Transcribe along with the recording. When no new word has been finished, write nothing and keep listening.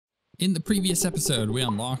In the previous episode, we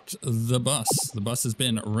unlocked the bus. The bus has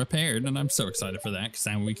been repaired, and I'm so excited for that because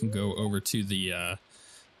now we can go over to the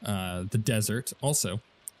desert. Also,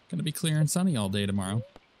 gonna be clear and sunny all day tomorrow.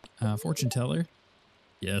 Fortune teller.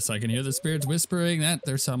 Yes, I can hear the spirits whispering that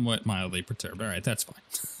they're somewhat mildly perturbed. All right, that's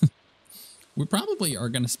fine. We probably are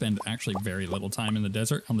going to spend actually very little time in the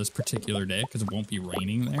desert on this particular day because it won't be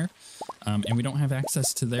raining there. And we don't have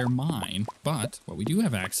access to their mine. But what we do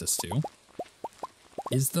have access to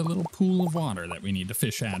is the little pool of water that we need to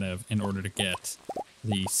fish out of in order to get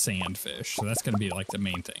the sandfish. So that's going to be like the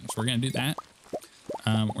main thing. So we're going to do that.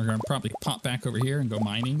 We're going to probably pop back over here and go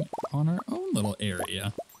mining on our own little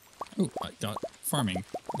area. Oh, I got farming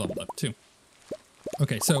leveled up too.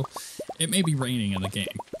 Okay, so it may be raining in the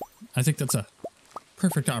game. I think that's a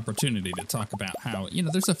perfect opportunity to talk about how, you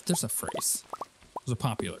know, there's a phrase. There's a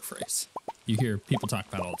popular phrase. You hear people talk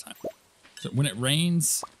about all the time. So when it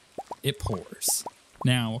rains, it pours.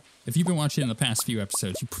 Now, if you've been watching the past few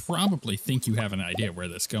episodes, you probably think you have an idea where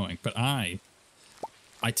this is going, but I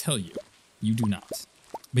tell you, you do not.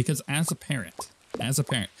 Because as a parent,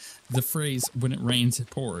 the phrase, when it rains, it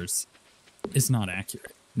pours, is not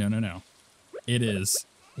accurate. No. It is,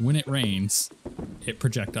 when it rains, it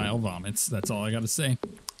projectile vomits. That's all I gotta say.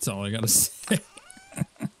 That's all I gotta say.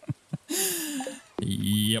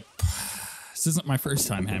 Yep. This isn't my first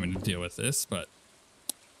time having to deal with this, but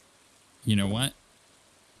you know what?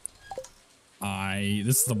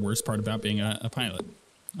 This is the worst part about being a pilot.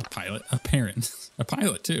 A parent. A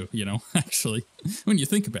pilot too, you know, actually. When you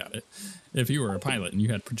think about it. If you were a pilot and you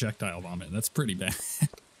had projectile vomit, that's pretty bad.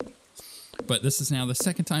 But this is now the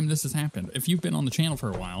second time this has happened. If you've been on the channel for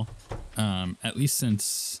a while, at least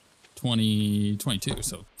since 2022,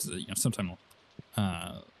 so you know, sometime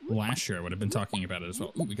last year I would have been talking about it as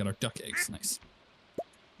well. Ooh, we got our duck eggs, nice.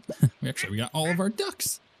 we got all of our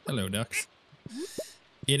ducks. Hello, ducks.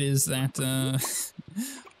 It is that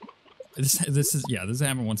this has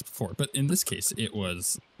happened once before, but in this case it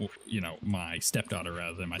was, you know, my stepdaughter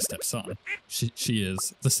rather than my stepson. She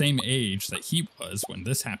is the same age that he was when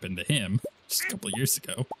this happened to him just a couple of years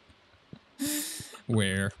ago,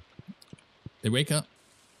 where they wake up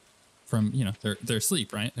from, you know, their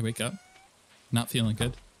sleep, right? They wake up not feeling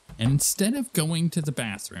good, and instead of going to the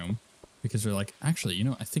bathroom because they're like, actually, you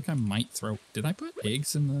know, I think I might did I put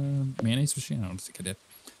eggs in the mayonnaise machine? I don't think I did.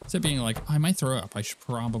 Instead of being like, I might throw up, I should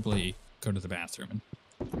probably go to the bathroom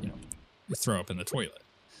and, you know, throw up in the toilet.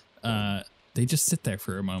 They just sit there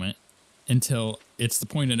for a moment until it's the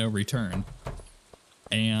point of no return.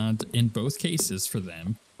 And in both cases for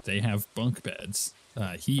them, they have bunk beds.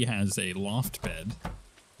 He has a loft bed,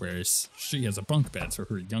 whereas she has a bunk bed, so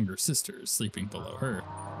her younger sister is sleeping below her.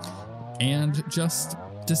 And just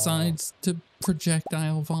decides to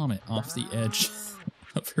projectile vomit off the edge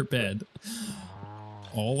of her bed.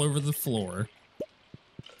 All over the floor,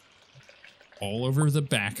 all over the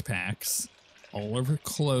backpacks, all over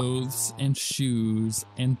clothes and shoes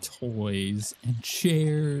and toys and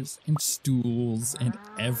chairs and stools and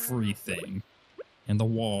everything, and the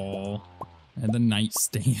wall and the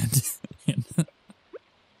nightstand.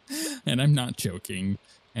 And I'm not joking,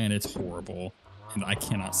 and it's horrible, and I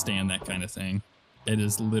cannot stand that kind of thing. It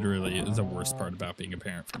is literally the worst part about being a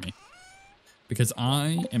parent for me. Because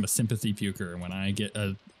I am a sympathy puker. When I get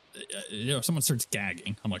you know, if someone starts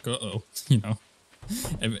gagging, I'm like, uh-oh, you know.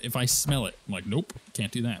 If I smell it, I'm like, nope,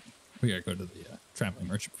 can't do that. We gotta go to the traveling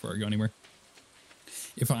merchant before I go anywhere.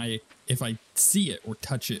 If I see it or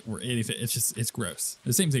touch it or anything, it's gross.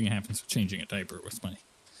 The same thing happens with changing a diaper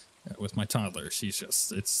with my toddler. She's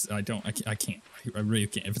just, I can't. I really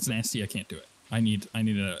can't. If it's nasty, I can't do it. I need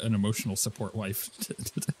an emotional support wife to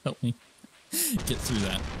help me get through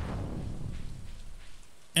that.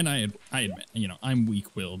 And I admit, you know, I'm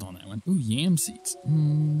weak-willed on that one. Ooh, yam seeds.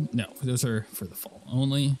 No, those are for the fall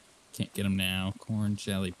only. Can't get them now. Corn,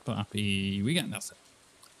 jelly, poppy. We got nothing.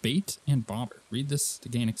 Bait and bobber. Read this to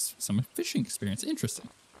gain some fishing experience. Interesting.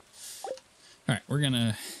 All right, we're going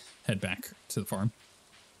to head back to the farm.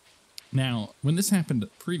 Now, when this happened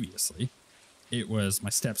previously, it was my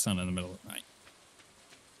stepson in the middle of the night.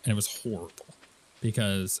 And it was horrible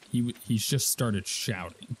because he's just started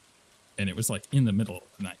shouting. And it was like in the middle of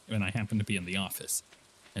the night when I happened to be in the office.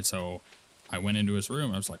 And so I went into his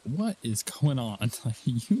room. I was like, what is going on? Like,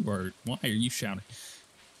 why are you shouting?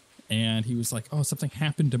 And he was like, oh, something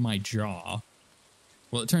happened to my jaw.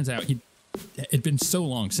 Well, it turns out it'd been so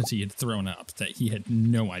long since he had thrown up that he had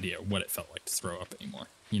no idea what it felt like to throw up anymore.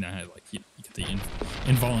 You know how like you get the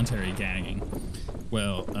involuntary gagging.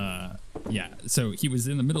 Well, yeah, so he was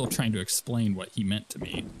in the middle of trying to explain what he meant to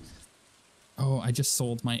me. Oh, I just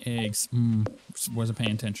sold my eggs. Wasn't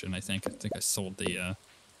paying attention, I think. I think I sold the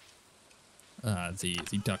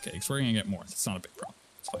the duck eggs. We're gonna get more. It's not a big problem.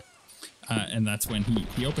 It's fine. And that's when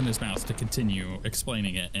he opened his mouth to continue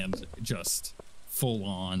explaining it, and just full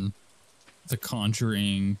on The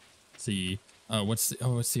Conjuring, the what's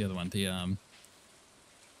the other one? The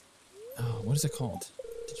what is it called?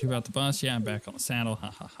 Did you about the bus? Yeah, I'm back on the saddle.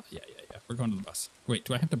 Ha ha ha. Yeah. We're going to the bus. Wait,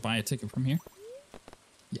 do I have to buy a ticket from here?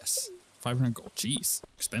 Yes. 500 gold. Jeez,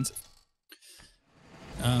 expensive.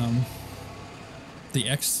 The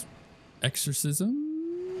Exorcism?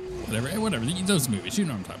 Whatever. Those movies, you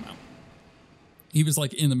know what I'm talking about. He was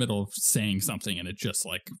like in the middle of saying something and it just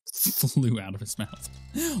like flew out of his mouth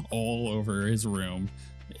all over his room.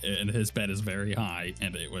 And his bed is very high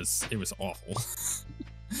and it was awful.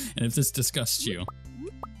 And if this disgusts you,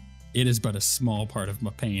 it is but a small part of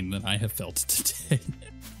my pain that I have felt today.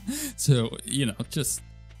 So, you know, just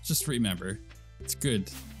remember, it's good.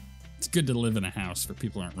 It's good to live in a house where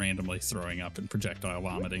people aren't randomly throwing up and projectile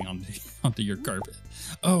vomiting onto your carpet.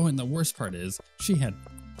 Oh, and the worst part is she had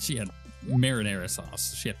marinara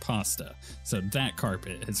sauce. She had pasta. So that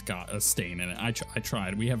carpet has got a stain in it. I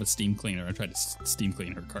tried. We have a steam cleaner. I tried to steam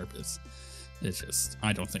clean her carpets. It's just,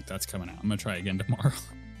 I don't think that's coming out. I'm gonna try again tomorrow.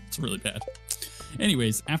 It's really bad.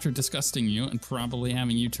 Anyways, after disgusting you and probably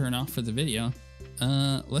having you turn off for the video,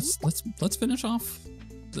 let's finish off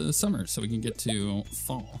the summer so we can get to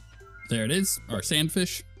fall. There it is, our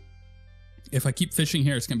sandfish. If I keep fishing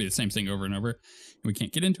here, it's gonna be the same thing over and over. And we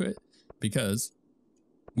can't get into it because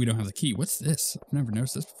we don't have the key. What's this? I've never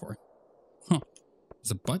noticed this before. Huh,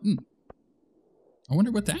 there's a button. I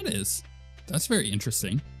wonder what that is. That's very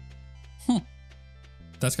interesting. Huh,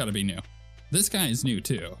 that's gotta be new. This guy is new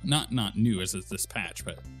too. Not new as this patch,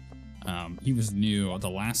 but he was new the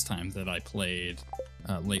last time that I played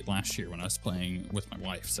late last year when I was playing with my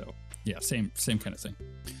wife. So yeah, same kind of thing.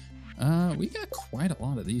 We got quite a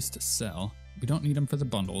lot of these to sell. We don't need them for the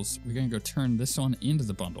bundles. We're gonna go turn this one into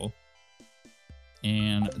the bundle.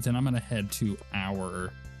 And then I'm gonna head to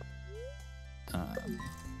our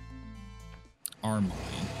mine.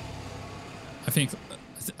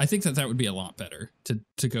 I think that would be a lot better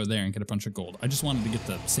to go there and get a bunch of gold. I just wanted to get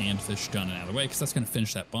the sandfish done and out of the way because that's going to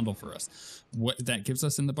finish that bundle for us. What that gives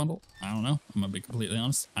us in the bundle, I don't know. I'm going to be completely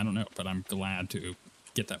honest. I don't know, but I'm glad to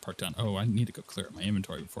get that part done. Oh, I need to go clear up my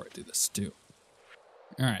inventory before I do this too.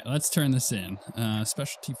 All right, let's turn this in.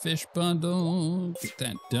 Specialty fish bundle. Get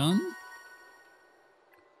that done.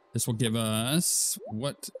 This will give us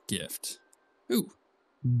what gift? Ooh,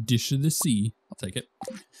 dish of the sea. I'll take it.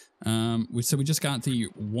 So we just got the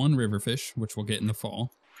one riverfish, which we'll get in the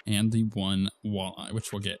fall, and the one walleye,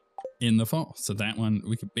 which we'll get in the fall. So that one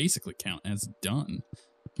we could basically count as done.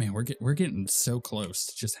 Man, we're getting so close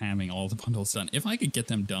to just having all the bundles done. If I could get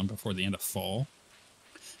them done before the end of fall,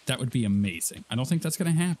 that would be amazing. I don't think that's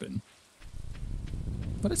going to happen,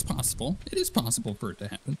 but it's possible. It is possible for it to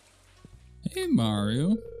happen. Hey,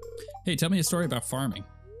 Mario. Hey, tell me a story about farming.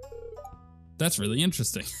 That's really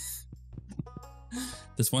interesting.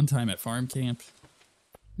 This one time at farm camp.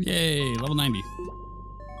 Yay, level 90.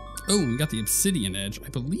 Oh, we got the obsidian edge. I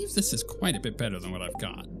believe this is quite a bit better than what I've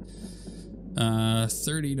got.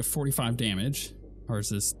 30 to 45 damage.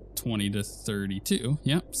 Ours is 20 to 32.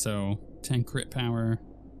 Yep, so 10 crit power.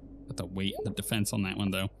 Got the weight and the defense on that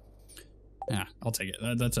one though. Yeah, I'll take it.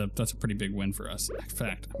 That's a pretty big win for us. In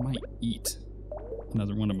fact, I might eat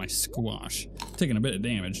another one of my squash. Taking a bit of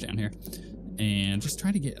damage down here. And just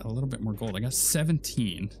try to get a little bit more gold. I got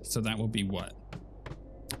 17, so that will be what?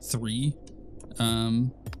 3?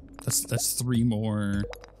 That's 3 more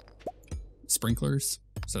sprinklers.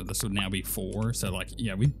 So this would now be 4. So like,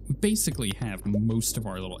 yeah, we basically have most of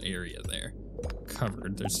our little area there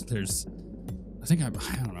covered. There's I think I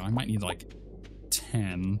don't know, I might need like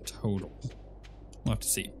 10 total. We'll have to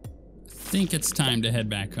see. I think it's time to head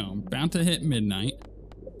back home. About to hit midnight.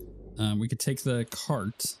 We could take the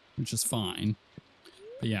cart, which is fine.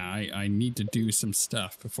 But yeah, I need to do some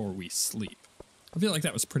stuff before we sleep. I feel like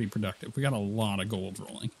that was pretty productive. We got a lot of gold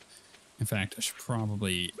rolling. In fact, I should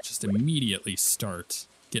probably just immediately start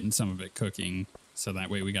getting some of it cooking. So that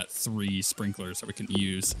way we got 3 sprinklers that we can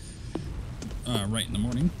use right in the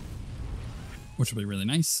morning, which will be really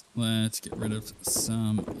nice. Let's get rid of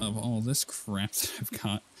some of all this crap that I've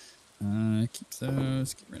got. Keep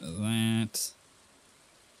those, get rid of that.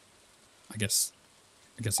 I guess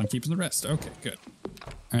I'm keeping the rest. Okay, good.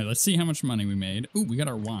 All right, let's see how much money we made. Ooh, we got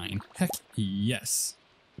our wine. Heck yes.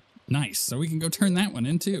 Nice. So we can go turn that one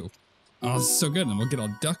in too. Oh, this is so good. And we'll get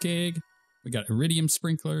a duck egg. We got iridium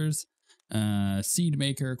sprinklers, seed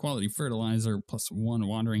maker, quality fertilizer, +1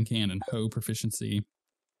 watering can, and hoe proficiency.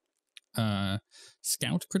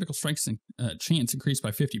 Scout critical strikes and chance increased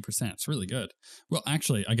by 50%. It's really good. Well,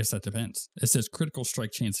 actually, I guess that depends. It says critical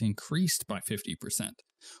strike chance increased by 50%,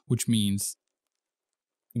 which means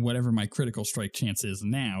whatever my critical strike chance is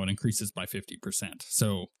now, it increases by 50%.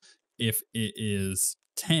 So if it is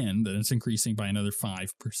 10, then it's increasing by another 5%,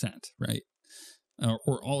 right?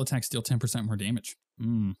 Or all attacks deal 10% more damage.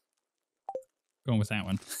 Going with that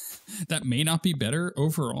one. That may not be better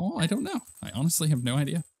overall. I don't know. I honestly have no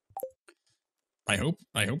idea. I hope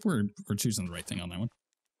we're choosing the right thing on that one.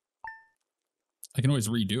 I can always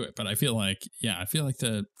redo it, but I feel like, yeah, I feel like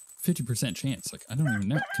the 50% chance, like, I don't even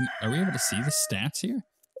know. Are we able to see the stats here?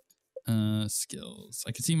 Skills.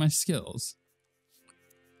 I can see my skills.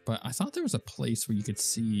 But I thought there was a place where you could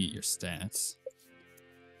see your stats.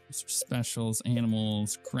 Specials,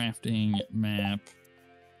 animals, crafting, map,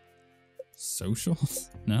 socials?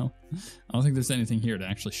 No. I don't think there's anything here to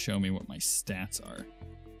actually show me what my stats are.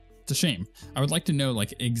 It's a shame. I would like to know,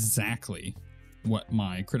 like, exactly what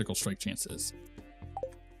my critical strike chance is.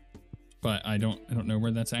 But I don't know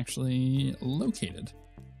where that's actually located.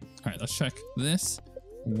 All right, let's check this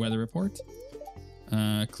weather report.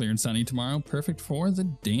 Clear and sunny tomorrow, perfect for the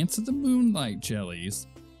Dance of the Moonlight Jellies.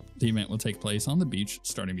 The event will take place on the beach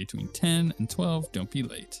starting between 10 and 12. Don't be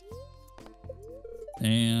late.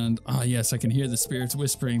 And, yes, I can hear the spirits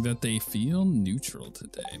whispering that they feel neutral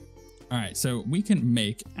today. All right, so we can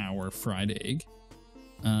make our fried egg.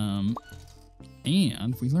 And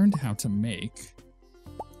we learned how to make...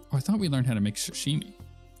 Oh, I thought we learned how to make sashimi.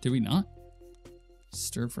 Did we not?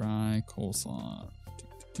 Stir fry, coleslaw.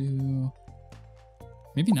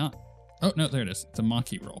 Maybe not. Oh, no, there it is. The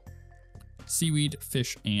maki roll. Seaweed,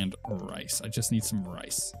 fish, and rice. I just need some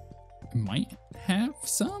rice. I might have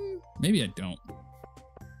some. Maybe I don't.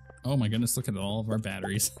 Oh my goodness, look at all of our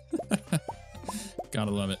batteries.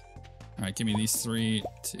 Gotta love it. All right, give me these 3,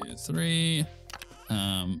 2, 3.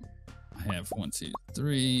 I have 1, 2,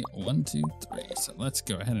 3, 1, 2, 3. So let's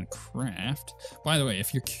go ahead and craft. By the way,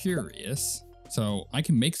 if you're curious, so I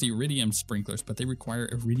can make the iridium sprinklers, but they require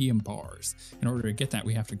iridium bars. In order to get that,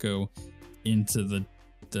 we have to go into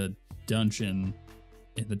the dungeon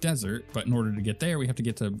in the desert. But in order to get there, we have to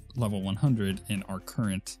get to level 100 in our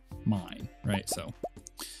current mine, right? So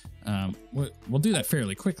we'll do that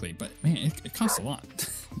fairly quickly, but man, it costs a lot to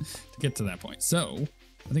get to that point. So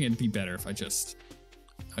I think it'd be better if I just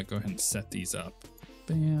go ahead and set these up.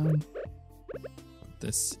 Bam. Put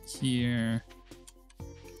this here.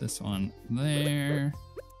 This one there.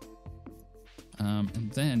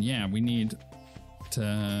 And then, yeah, we need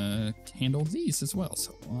to handle these as well.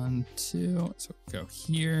 So 1, 2, so go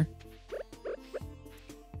here.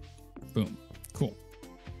 Boom. Cool.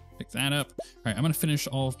 Pick that up. All right, I'm gonna finish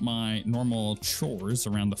all of my normal chores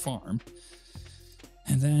around the farm.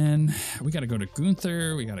 And then we gotta go to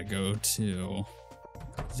Gunther. We gotta go to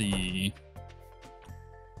the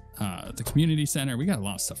community center. We got a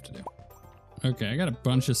lot of stuff to do. Okay, I got a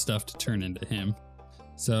bunch of stuff to turn into him.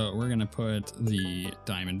 So we're gonna put the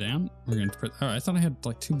diamond down. We're gonna put, oh, I thought I had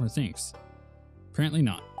like 2 more things. Apparently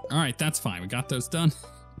not. All right, that's fine. We got those done.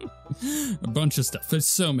 A bunch of stuff. There's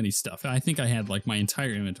so many stuff. I think I had like my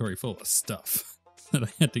entire inventory full of stuff that I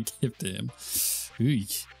had to give to him. Ooh.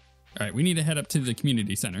 All right, we need to head up to the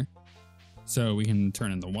community center. So we can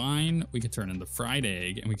turn in the wine, we can turn in the fried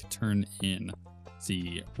egg, and we can turn in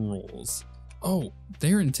the rolls. Oh,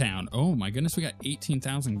 they're in town. Oh my goodness, we got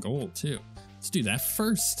 18,000 gold too. Let's do that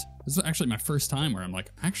first. This is actually my first time where I'm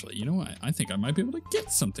like, actually, you know what? I think I might be able to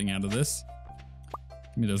get something out of this.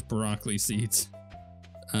 Give me those broccoli seeds.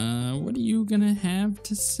 What are you gonna have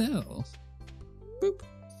to sell?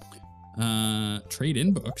 Boop. Trade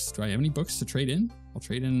in books. Do I have any books to trade in? I'll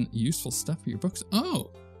trade in useful stuff for your books.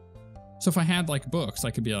 Oh, so if I had like books,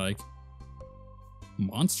 I could be like,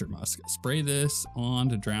 monster musk. Spray this on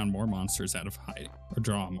to drown more monsters out of hiding, or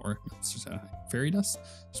draw more monsters out of hiding. Fairy dust.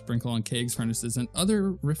 Sprinkle on kegs, furnaces, and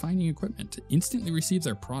other refining equipment to instantly receive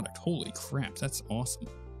their product. Holy crap, that's awesome.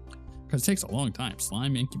 Because it takes a long time.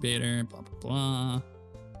 Slime incubator, blah, blah, blah.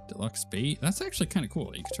 Deluxe bait. That's actually kind of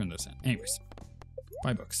cool that you can turn those in. Anyways,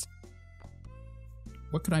 buy books.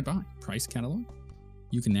 What could I buy? Price catalog.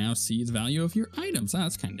 You can now see the value of your items.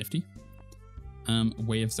 That's kind of nifty.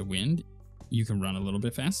 Way of the wind. You can run a little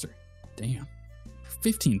bit faster. Damn.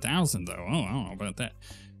 15,000 though. Oh, I don't know about that.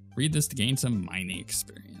 Read this to gain some mining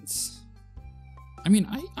experience. I mean,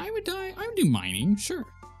 I would do mining, sure.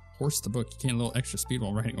 Horse the book. You gain a little extra speed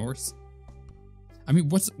while riding a horse. I mean,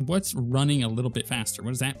 what's running a little bit faster?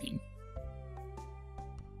 What does that mean?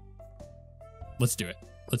 Let's do it.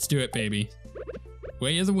 Let's do it, baby.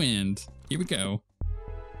 Way of the wind. Here we go.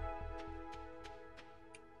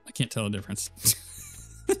 I can't tell the difference.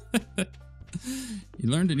 You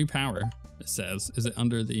learned a new power, it says. Is it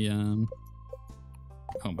under the,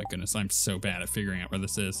 Oh my goodness, I'm so bad at figuring out where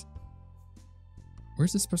this is.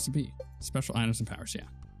 Where's this supposed to be? Special items and powers, yeah.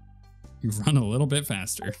 You run a little bit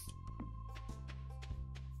faster.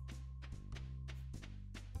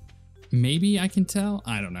 Maybe I can tell?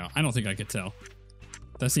 I don't know. I don't think I could tell.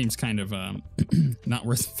 That seems kind of not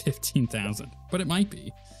worth 15,000, but it might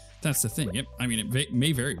be. That's the thing. It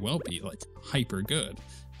may very well be like hyper good,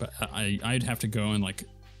 but I'd have to go and like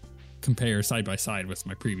compare side by side with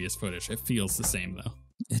my previous footage. It feels the same though.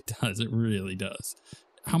 It does. It really does.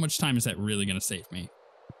 How much time is that really going to save me?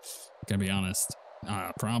 Gotta be honest.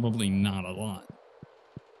 Probably not a lot.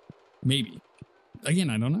 Maybe.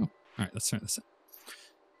 Again, I don't know. All right, let's try this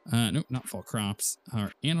out. Nope, not fall crops.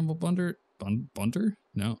 Our animal bunder. Bunder?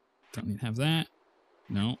 No, don't need to have that.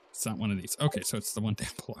 No, it's not one of these. Okay, so it's the one down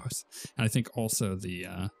below us. And I think also the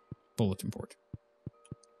bulletin board.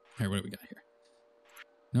 All right, what do we got here?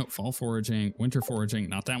 Nope, fall foraging, winter foraging.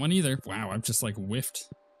 Not that one either. Wow, I've just like whiffed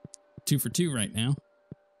 2 for 2 right now.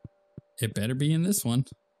 It better be in this one.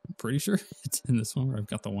 I'm pretty sure it's in this one where I've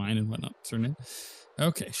got the wine and whatnot. What's her name?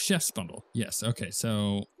 Okay, chef's bundle. Yes, okay,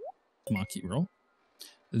 so Maki roll.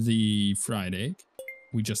 The fried egg.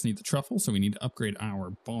 We just need the truffle, so we need to upgrade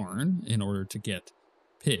our barn in order to get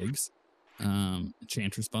pigs.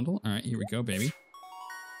 Enchantress bundle. All right, here we go, baby.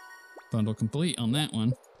 Bundle complete on that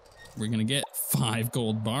one. We're going to get 5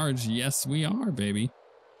 gold bars. Yes, we are, baby.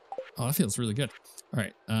 Oh, that feels really good. All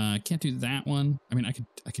right, can't do that one. I mean, I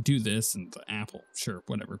could do this and the apple. Sure,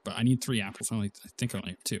 whatever. But I need 3 apples. I think I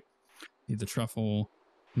only have 2. Need the truffle.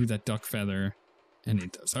 Need that duck feather. And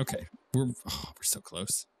need those. Okay, we're so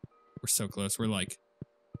close. We're so close. We're like,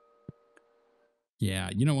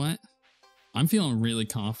 yeah, you know what? I'm feeling really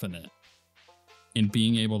confident in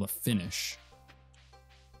being able to finish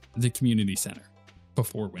the community center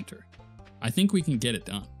before winter. I think we can get it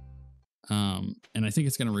done. And I think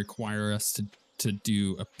it's going to require us to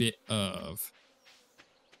do a bit of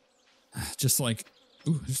just like,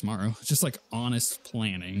 tomorrow, just like honest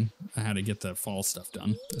planning on how to get the fall stuff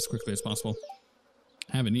done as quickly as possible.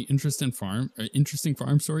 Have any interesting farm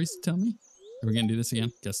stories to tell me? Are we going to do this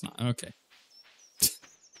again? Guess not. Okay.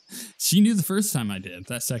 She knew the first time I did.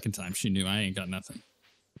 That second time, she knew I ain't got nothing.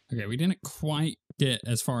 Okay, we didn't quite get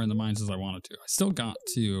as far in the mines as I wanted to. I still got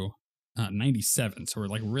to 97, so we're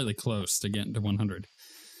like really close to getting to 100.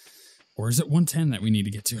 Or is it 110 that we need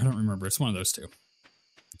to get to? I don't remember. It's one of those two.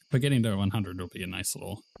 But getting to 100 will be a nice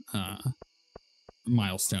little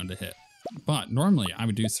milestone to hit. But normally I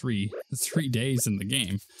would do 3 days in the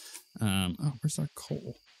game. Oh, where's our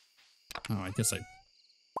coal? Oh, I guess I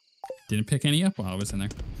didn't pick any up while I was in there.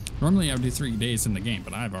 Normally I would do 3 days in the game,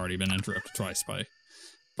 but I've already been interrupted twice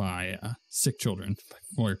by sick children,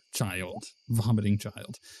 or vomiting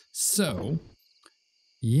child. So,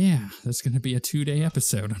 yeah, there's going to be a 2-day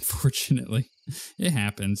episode, unfortunately. It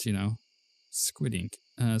happens, you know. Squid ink.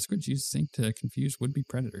 Squids use ink to confuse would-be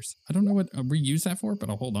predators. I don't know what we use that for, but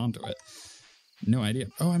I'll hold on to it. No idea.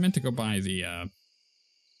 Oh, I meant to go buy the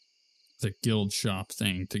guild shop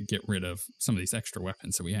thing to get rid of some of these extra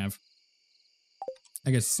weapons that we have. I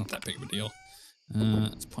guess it's not that big of a deal.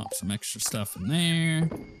 Let's pop some extra stuff in there.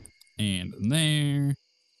 And in there.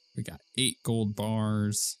 We got 8 gold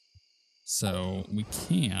bars. So we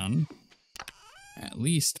can at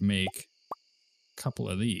least make a couple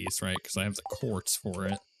of these, right? Because I have the quartz for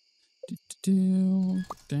it.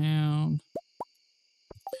 Down.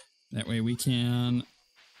 That way we can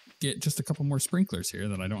get just a couple more sprinklers here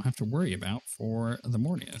that I don't have to worry about for the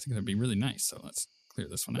morning. I think that'd be really nice. So let's clear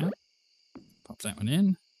this one out. Pop that one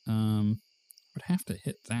in. Would have to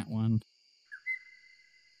hit that one.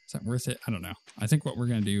 Is that worth it? I don't know. I think what we're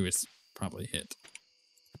going to do is probably hit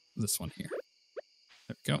this one here.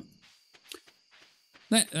 There we go.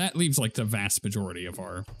 That leaves like the vast majority of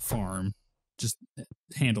our farm just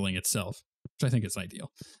handling itself, which I think is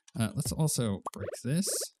ideal. Let's also break this.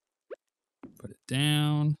 Put it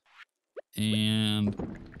down. And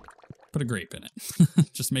put a grape in it.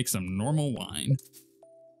 Just make some normal wine.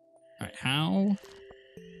 All right, how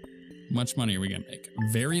much money are we going to make?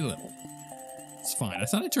 Very little. It's fine. I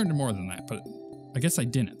thought I turned to more than that, but I guess I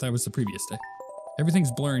didn't. That was the previous day.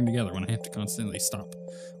 Everything's blurring together when I have to constantly stop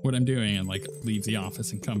what I'm doing and like leave the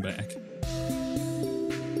office and come back.